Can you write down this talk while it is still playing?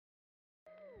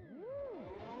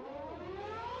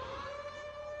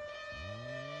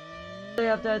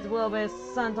After its will be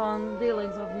sent on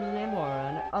dealings of Namor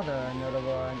and other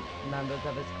notable members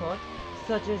of his court,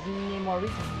 such as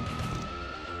Namorita.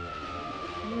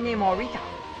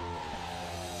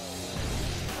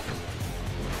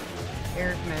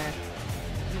 Air Smash.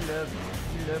 You love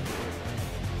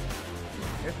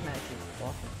Air Smash is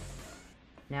awesome.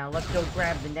 Now let's go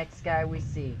grab the next guy we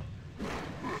see.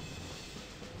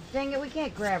 Dang it, we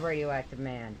can't grab Radioactive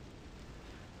Man.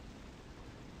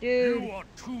 Dude. You are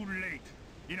too late.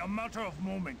 In a matter of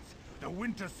moments, the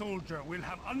Winter Soldier will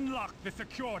have unlocked the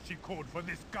security code for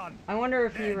this gun. I wonder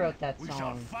if he Then wrote that song. We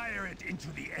shall fire it into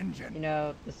the engine. You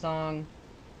know, the song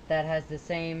that has the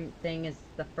same thing as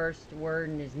the first word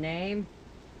in his name.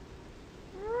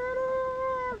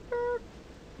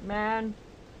 Man,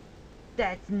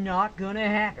 that's not gonna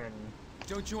happen.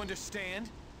 Don't you understand?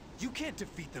 You can't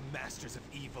defeat the masters of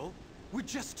evil. We're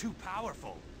just too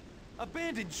powerful.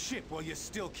 Abandon ship while you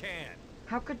still can.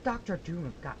 How could Dr. Doom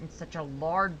have gotten such a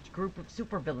large group of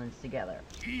supervillains together?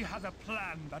 He has a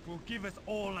plan that will give us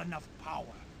all enough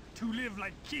power to live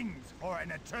like kings for an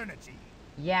eternity.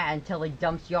 Yeah, until he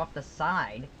dumps you off the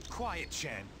side. Quiet,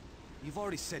 Chen. You've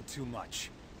already said too much.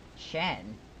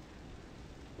 Chen?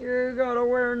 You got a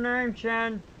weird name,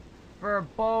 Chen. For a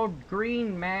bald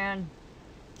green man.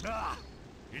 Ah,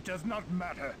 it does not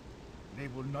matter. They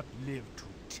will not live to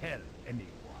tell anyone.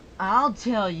 I'll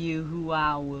tell you who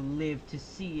I will live to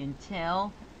see and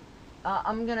tell.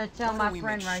 I'm gonna tell my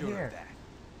friend right here.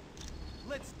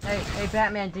 Hey,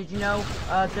 Batman, did you know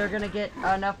they're gonna get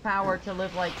enough power to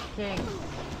live like kings?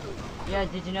 Yeah,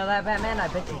 did you know that, Batman? I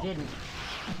bet you didn't.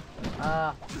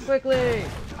 Quickly!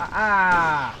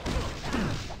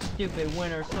 Stupid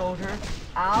Winter Soldier.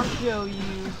 I'll show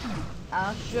you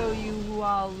who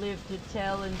I'll live to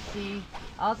tell and see.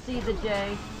 I'll see the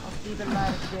day. I'll see the light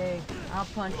of day. I'll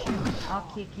punch you. I'll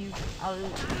kick you. I'll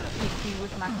kick you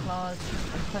with my claws.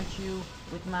 And punch you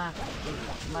with my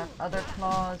other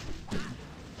claws.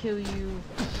 Kill you.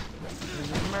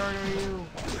 Murder you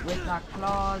with my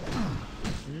claws.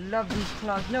 Love these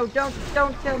claws. No, don't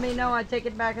kill me. No, I take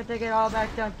it back. I take it all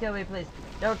back. Don't kill me, please.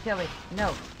 Don't kill me.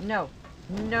 No.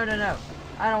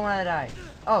 I don't want to die.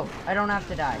 Oh, I don't have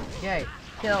to die. Yay.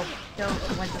 Kill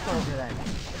Winter Soldier then.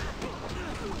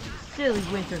 Silly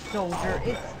Winter Soldier,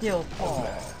 it's still fall.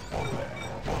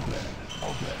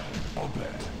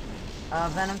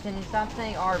 Venom, can you stop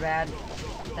saying R bad?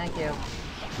 Thank you.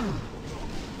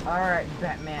 Alright,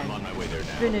 Batman. I'm on my way there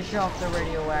now. Finish off the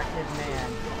radioactive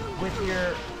man with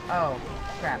your... Oh,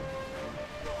 crap.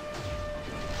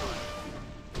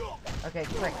 Okay,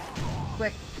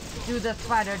 quick. Do the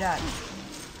spider dodge.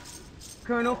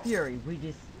 Colonel Fury, we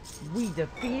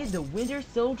defeated the Winter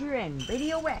Soldier and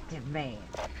Radioactive Man.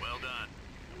 Well done.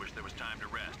 I wish there was time to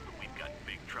rest, but we've got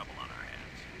big trouble on our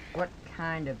hands. What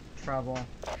kind of trouble?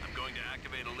 I'm going to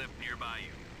activate a lift nearby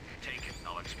you. Take it.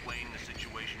 I'll explain the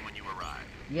situation when you arrive.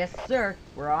 Yes, sir.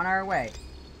 We're on our way.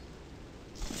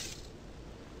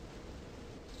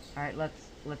 Alright,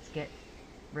 let's get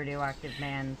Radioactive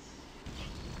Man's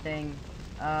thing.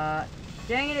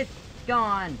 Dang it, it's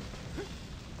gone.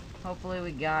 Hopefully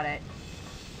we got it.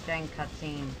 Dang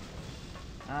cutscene.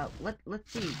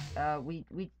 Let's see.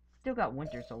 We still got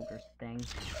Winter Soldier's thing.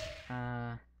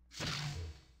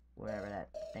 Whatever that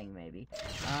thing may be.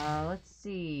 Let's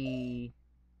see.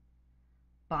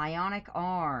 Bionic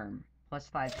arm.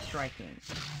 +5 striking.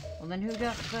 Well then who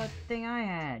got the thing I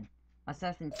had?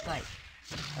 Assassin's Sight.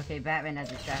 Okay, Batman has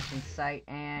Assassin's Sight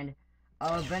and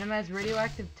Venom has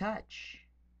Radioactive Touch.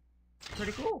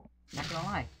 Pretty cool. Not gonna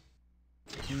lie.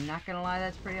 Not gonna lie,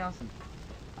 that's pretty awesome.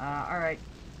 Alright.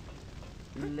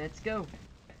 Let's go.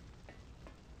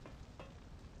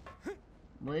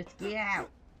 Let's get out.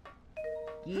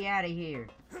 Get out of here.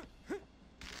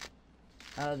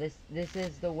 Oh, this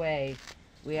is the way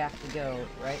we have to go,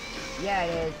 right? Yeah,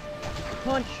 it is.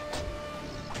 Punch!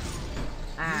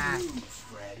 Ah.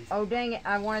 Oh, dang it.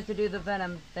 I wanted to do the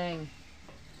Venom thing.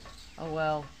 Oh,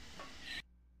 well.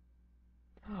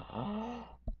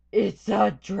 It's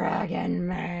a Dragon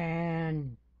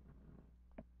Man!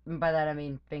 And by that I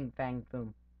mean Bing Bang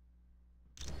Boom.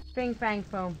 Bing Bang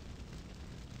Boom.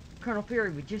 Colonel Fury,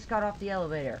 we just got off the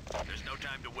elevator. There's no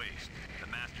time to waste. The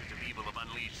Masters of Evil have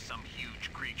unleashed some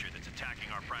huge creature that's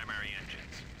attacking our primary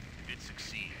engines. If it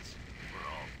succeeds, we're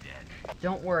all dead.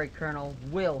 Don't worry, Colonel.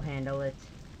 We'll handle it.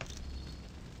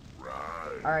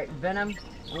 Alright, Venom,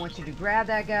 I want you to grab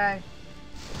that guy.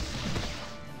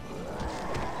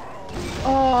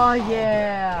 Oh,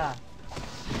 yeah!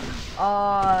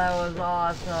 Oh, that was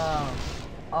awesome.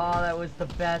 Oh, that was the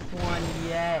best one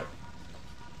yet.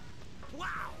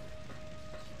 Wow!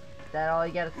 Is that all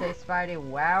you gotta say, Spidey?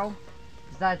 Wow?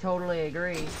 Because I totally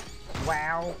agree.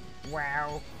 Wow.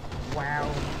 Wow.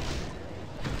 Wow.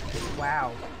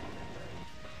 Wow.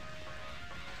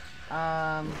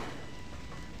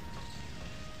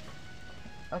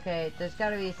 Okay, there's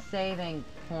gotta be a saving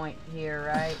point here,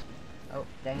 right? Oh,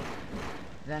 dang it.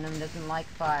 Venom doesn't like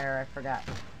fire, I forgot.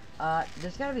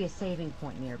 There's gotta be a saving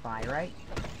point nearby, right?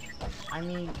 I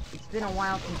mean, it's been a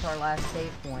while since our last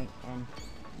save point, and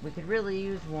we could really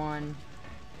use one.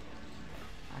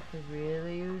 I could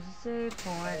really use a save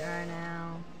point right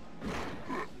now.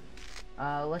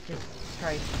 Let's just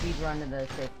try to speed run to the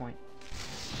save point.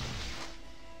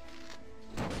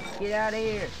 Get out of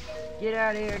here! Get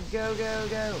out of here! Go, go,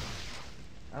 go!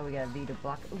 Oh, we got a V to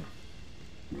block. Ooh.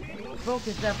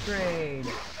 Focus upgrade!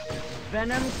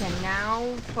 Venom can now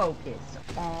focus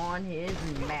on his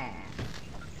mask.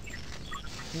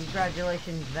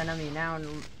 Congratulations, Venom. You now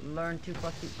learn 2 + 2.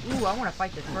 Ooh, I want to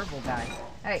fight this purple guy.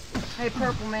 Hey, hey,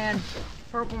 purple man!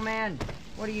 Purple man!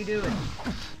 What are you doing?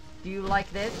 Do you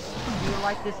like this? Do you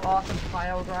like this awesome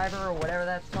pile driver or whatever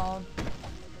that's called?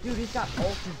 Dude, he's got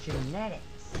altered genetics.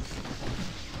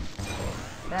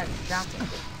 That's shocking.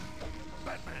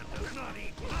 Batman does not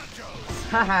eat nachos.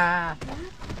 Haha!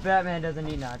 Batman doesn't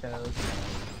eat nachos.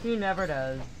 He never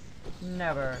does.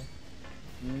 Never.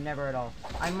 Never at all.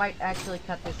 I might actually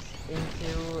cut this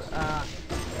into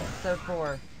episode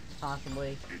 4,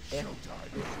 possibly, if this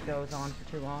goes on for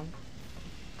too long.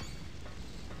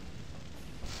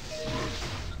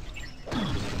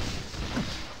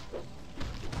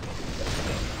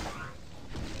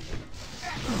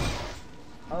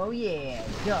 Oh yeah,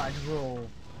 dodge roll.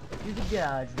 Do the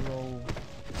dodge roll.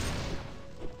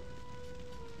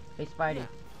 Hey Spidey.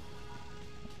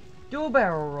 Do a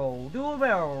barrel roll. Do a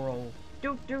barrel roll.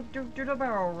 Do the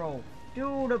barrel roll.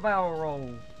 Do the barrel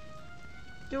roll.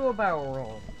 Do a barrel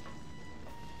roll.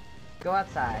 Go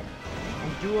outside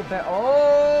and do a barrel.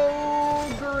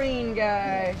 Oh, green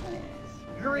guy.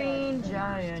 Green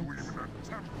giant.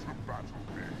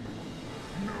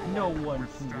 No one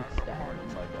can withstand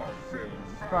my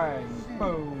bang,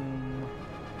 boom.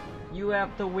 You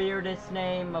have the weirdest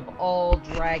name of all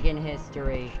dragon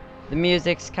history. The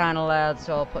music's kinda loud,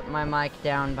 so I'll put my mic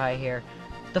down by here.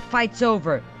 The fight's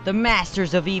over. The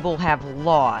Masters of Evil have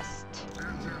lost. It is you who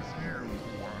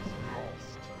has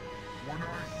lost. When I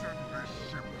send this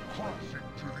ship crashing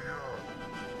to the earth,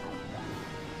 the world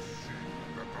will see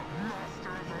that the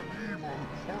Masters of Evil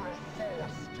are a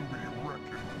force to be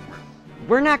reckoned with.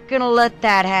 We're not gonna let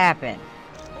that happen.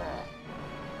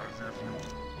 As if you...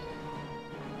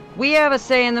 We have a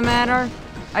say in the matter.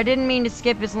 I didn't mean to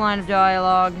skip his line of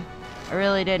dialogue. I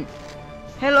really didn't.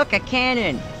 Hey look, a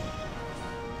cannon.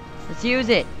 Let's use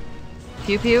it.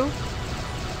 Pew pew.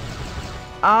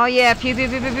 Oh yeah, pew pew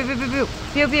pew pew pew pew pew pew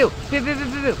pew pew pew pew pew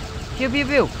pew pew pew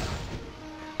pew.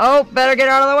 Oh, better get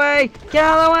out of the way! Get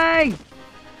out of the way!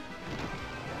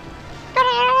 Get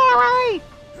out of the way!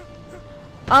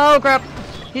 Oh crap!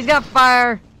 He's got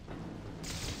fire.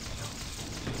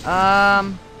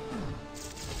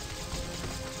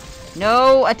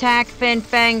 No attack, fin,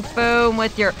 fang, boom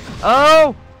with your.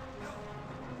 Oh!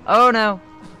 Oh no.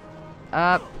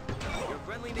 Your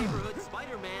friendly neighborhood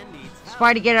Spider-Man needs help.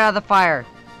 Spidey, get out of the fire.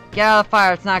 Get out of the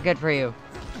fire, it's not good for you.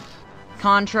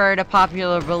 Contrary to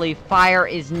popular belief, fire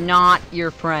is not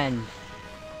your friend.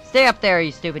 Stay up there,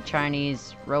 you stupid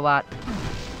Chinese robot.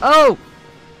 Oh!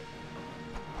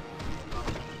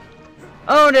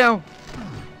 Oh no!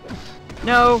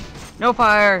 No! No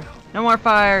fire! No more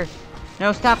fire!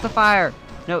 No, stop the fire!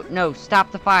 No, no,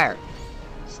 stop the fire!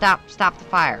 Stop the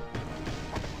fire!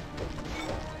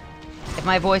 If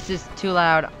my voice is too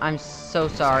loud, I'm so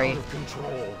sorry.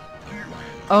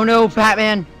 Oh no,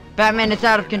 Batman! Batman, it's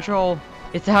out of control!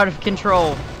 It's out of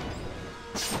control!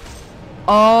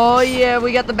 Oh yeah,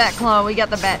 we got the bat clone, we got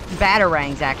the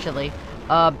batarangs actually.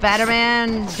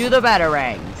 Batman, do the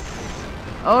batarangs.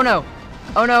 Oh no!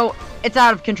 Oh no! It's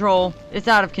out of control! It's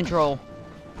out of control!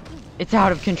 It's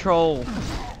out of control!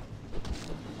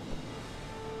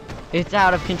 It's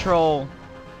out of control!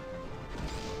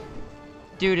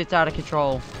 Dude, it's out of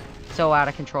control. So out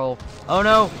of control. Oh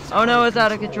no! Oh no, it's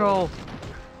out of control!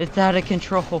 It's out of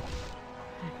control!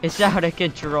 It's out of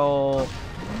control!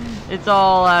 It's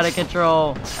all out of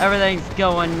control! Everything's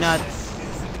going nuts!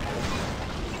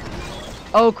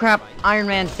 Oh crap! Iron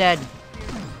Man's dead!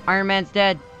 Iron Man's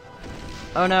dead!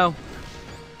 Oh no!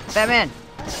 Batman!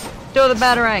 Throw the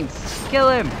batarangs! Kill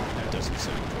him! That doesn't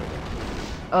sound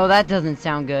good. Oh, that doesn't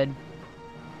sound good.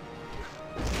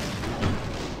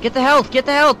 Get the health! Get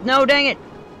the health! No, dang it!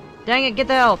 Dang it, get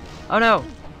the health! Oh no!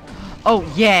 Oh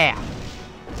yeah!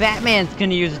 Batman's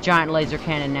gonna use a giant laser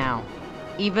cannon now.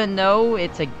 Even though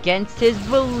it's against his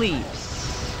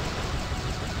beliefs.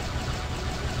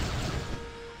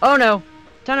 Oh no!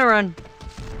 Time to run.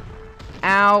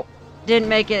 Ow. Didn't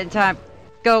make it in time.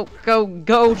 Go, go,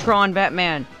 go, Tron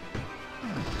Batman.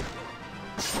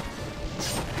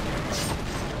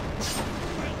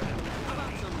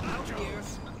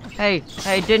 Hey,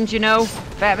 hey, didn't you know?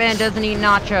 Batman doesn't eat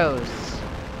nachos.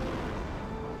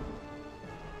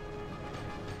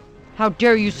 How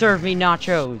dare you serve me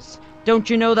nachos? Don't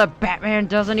you know that Batman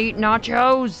doesn't eat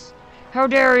nachos? How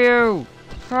dare you?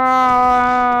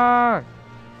 Ah!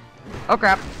 Oh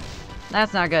crap.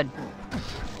 That's not good.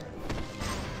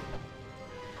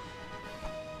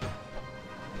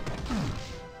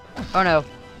 Oh no.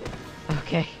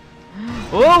 Okay.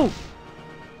 Whoa!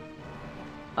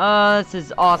 This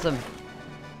is awesome.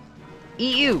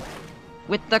 Eat you!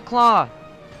 With the claw.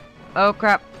 Oh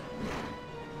crap.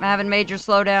 I'm having major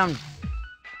slowdown.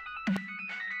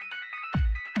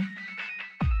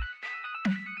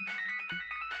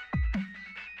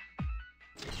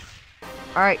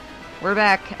 Alright, we're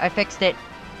back. I fixed it.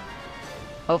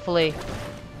 Hopefully.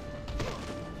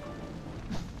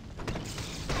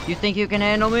 You think you can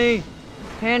handle me?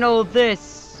 Handle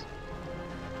this.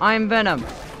 I'm Venom.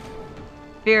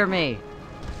 Fear me.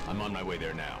 I'm on my way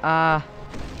there now.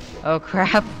 Oh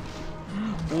crap.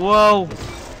 Whoa.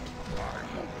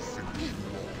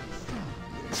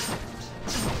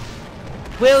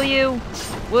 Will you?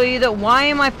 Will you though? Why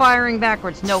am I firing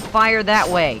backwards? No, fire that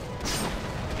way.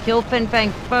 Kill Fin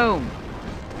Fang Foom.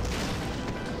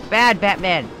 Bad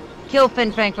Batman. Kill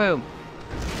Fin Fang Foom.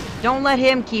 Don't let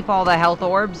him keep all the health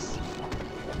orbs.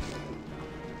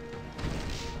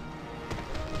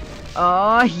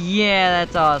 Oh, yeah,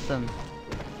 that's awesome.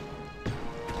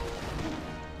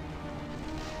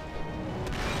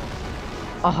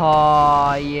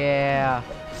 Oh, yeah.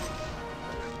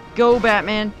 Go,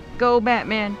 Batman. Go,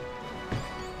 Batman.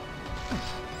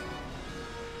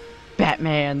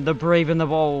 Batman, the Brave and the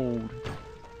Bold.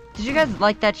 Did you guys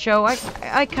like that show?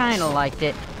 I kind of liked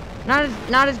it. Not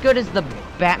as good as the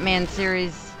Batman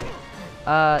series.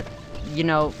 You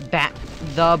know,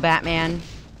 the Batman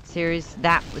series.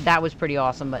 That was pretty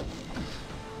awesome, but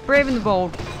Brave and the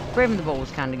Bold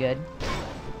was kind of good.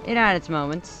 It had its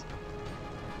moments.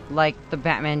 Like the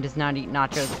Batman does not eat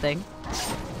nachos thing.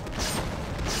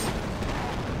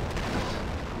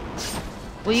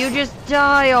 Will you just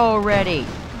die already?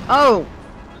 Oh!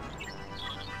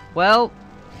 Well,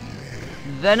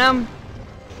 Venom,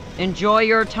 enjoy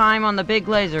your time on the big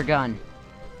laser gun.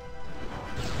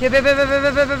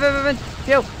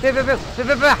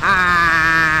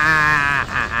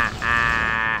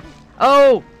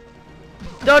 Oh!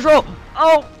 Dodge roll!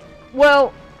 Oh!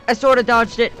 Well, I sort of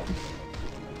dodged it.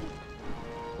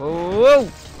 Whoa!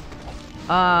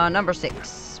 Number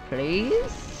 6,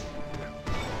 please.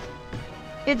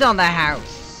 It's on the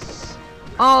house.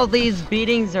 All these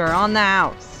beatings are on the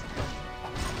house.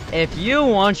 If you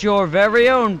want your very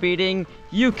own beating,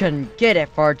 you can get it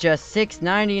for just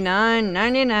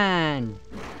 $6.99.99.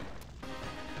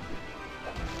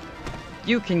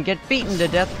 You can get beaten to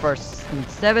death for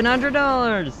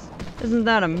 $700. Isn't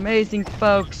that amazing,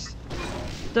 folks?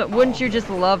 Wouldn't you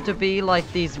just love to be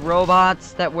like these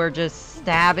robots that we're just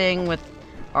stabbing with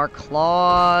our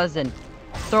claws and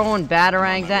throwing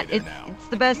batarangs at? It's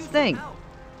the best thing.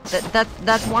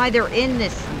 That's why they're in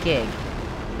this gig.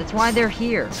 That's why they're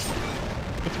here.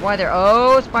 It's why they're...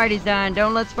 Oh, Spidey's dying.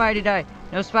 Don't let Spidey die.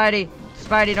 No, Spidey.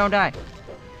 Spidey, don't die.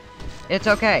 It's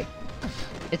okay.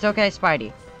 It's okay,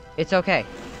 Spidey. It's okay.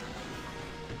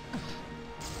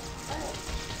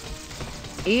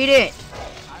 Eat it.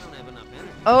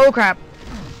 Oh, crap.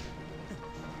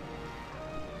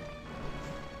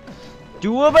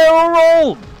 Do a barrel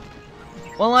roll.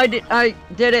 Well, I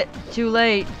did it too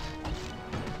late.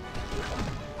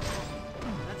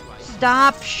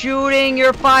 Stop shooting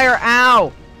your fire.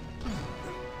 Ow.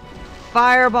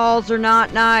 Fireballs are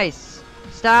not nice.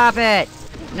 Stop it.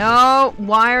 No.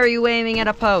 Why are you aiming at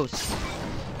a post?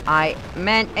 I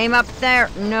meant aim up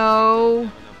there. No.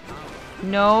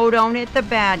 No, don't hit the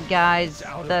bad guys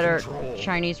that are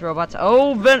Chinese robots.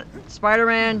 Oh,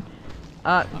 Spider-Man,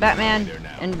 Batman,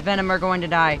 and Venom are going to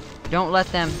die. Don't let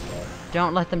them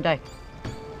die.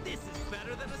 This is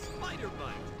better than a spider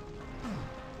bite.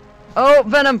 Oh,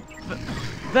 Venom!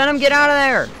 Venom, get out of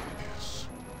there!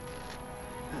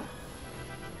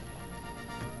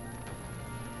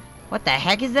 What the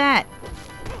heck is that?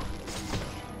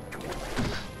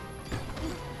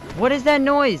 What is that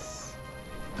noise?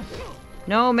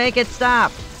 No, make it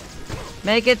stop.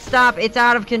 Make it stop. It's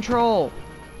out of control.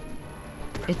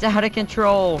 It's out of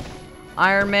control.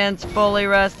 Iron Man's fully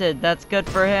rested. That's good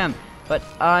for him. But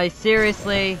I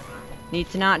seriously need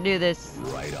to not do this.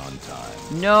 Right on time.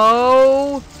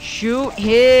 No! Shoot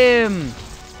him!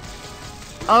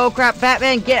 Oh crap,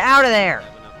 Batman, get out of there!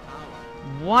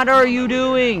 What are you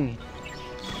doing?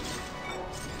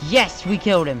 Yes, we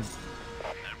killed him.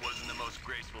 That wasn't the most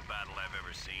graceful battle I've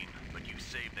ever seen, but you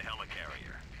saved the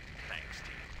helicarrier. Thanks,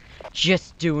 team.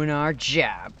 Just doing our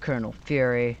job, Colonel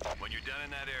Fury. When you're done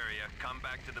in that area, come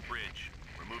back to the bridge.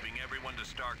 We're moving everyone to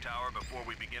Stark Tower before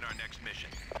we begin our next mission.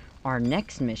 Our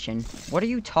next mission? What are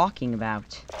you talking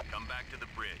about? Come back to the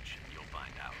bridge, and you'll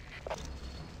find out.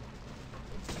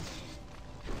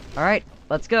 Alright,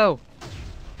 let's go.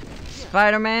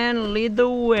 Spider-Man, lead the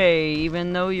way,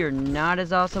 even though you're not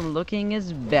as awesome looking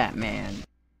as Batman.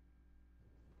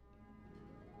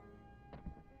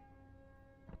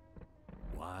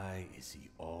 Why is he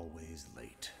always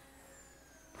late?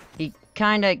 He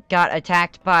kinda got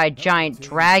attacked by a giant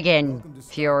dragon, Welcome to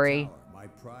Stark Fury. Tower, my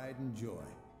pride and joy.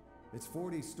 It's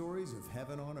 40 stories of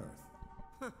heaven on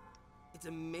earth. It's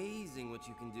amazing what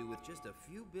you can do with just a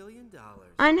few $1 billion.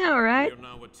 I know, right? We're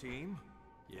now a team?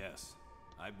 Yes.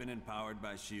 I've been empowered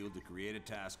by S.H.I.E.L.D. to create a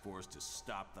task force to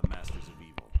stop the Masters of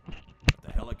Evil.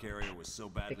 The helicarrier was so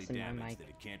badly Fixing my damaged mic. that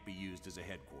it can't be used as a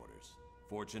headquarters.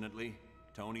 Fortunately,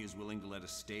 Tony is willing to let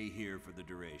us stay here for the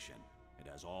duration. It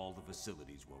has all the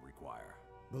facilities we'll require.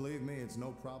 Believe me, it's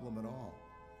no problem at all.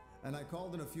 And I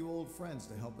called in a few old friends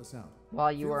to help us out.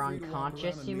 While you Feel were free to walk around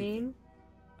unconscious, and you meet them. mean?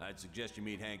 I'd suggest you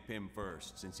meet Hank Pym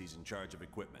first, since he's in charge of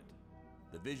equipment.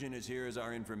 The Vision is here as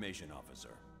our information officer.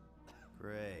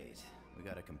 Great. We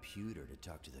got a computer to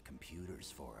talk to the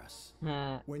computers for us.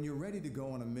 When you're ready to go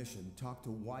on a mission, talk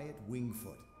to Wyatt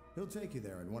Wingfoot. He'll take you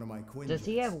there in one of my Quinjets. Does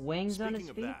he have wings on his Speaking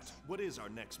of feet? that, what is our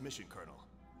next mission, Colonel?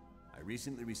 I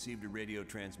recently received a radio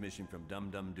transmission from Dum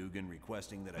Dum Dugan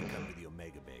requesting that I come to the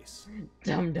Omega base.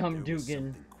 Dum Dum There was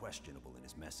Dugan. something questionable in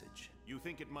his message. You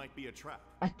think it might be a trap?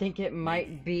 I think it might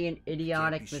Maybe. be an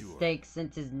idiotic be sure. mistake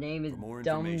since his name is For more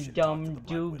Dum information, Dum talk to the Black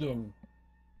Widow. Dugan.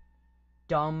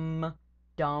 Dum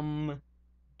Dum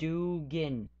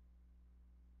Dugan.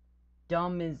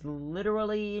 Dumb is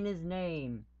literally in his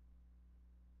name.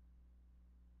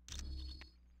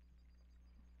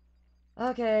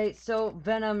 Okay, so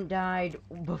Venom died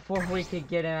before we could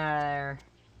get him out of there.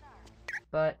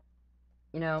 But,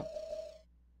 you know,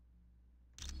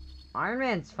 Iron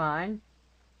Man's fine.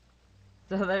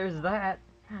 So there's that.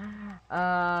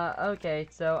 Okay,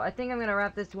 so I think I'm gonna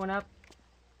wrap this one up.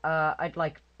 I'd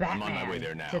like I'm on my way Batman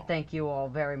there now. to thank you all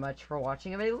very much for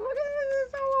watching. I mean, look at this,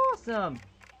 it's so awesome.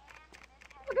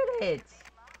 Look at it.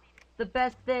 The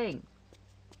best thing.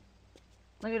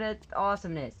 Look at its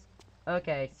awesomeness.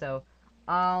 Okay, so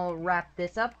I'll wrap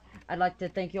this up. I'd like to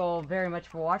thank you all very much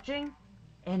for watching,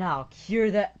 and I'll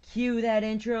cue that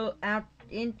intro out.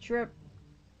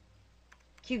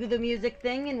 Cue the music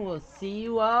thing, and we'll see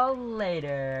you all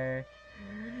later.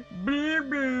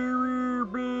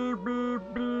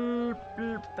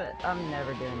 But I'm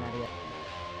never doing that yet.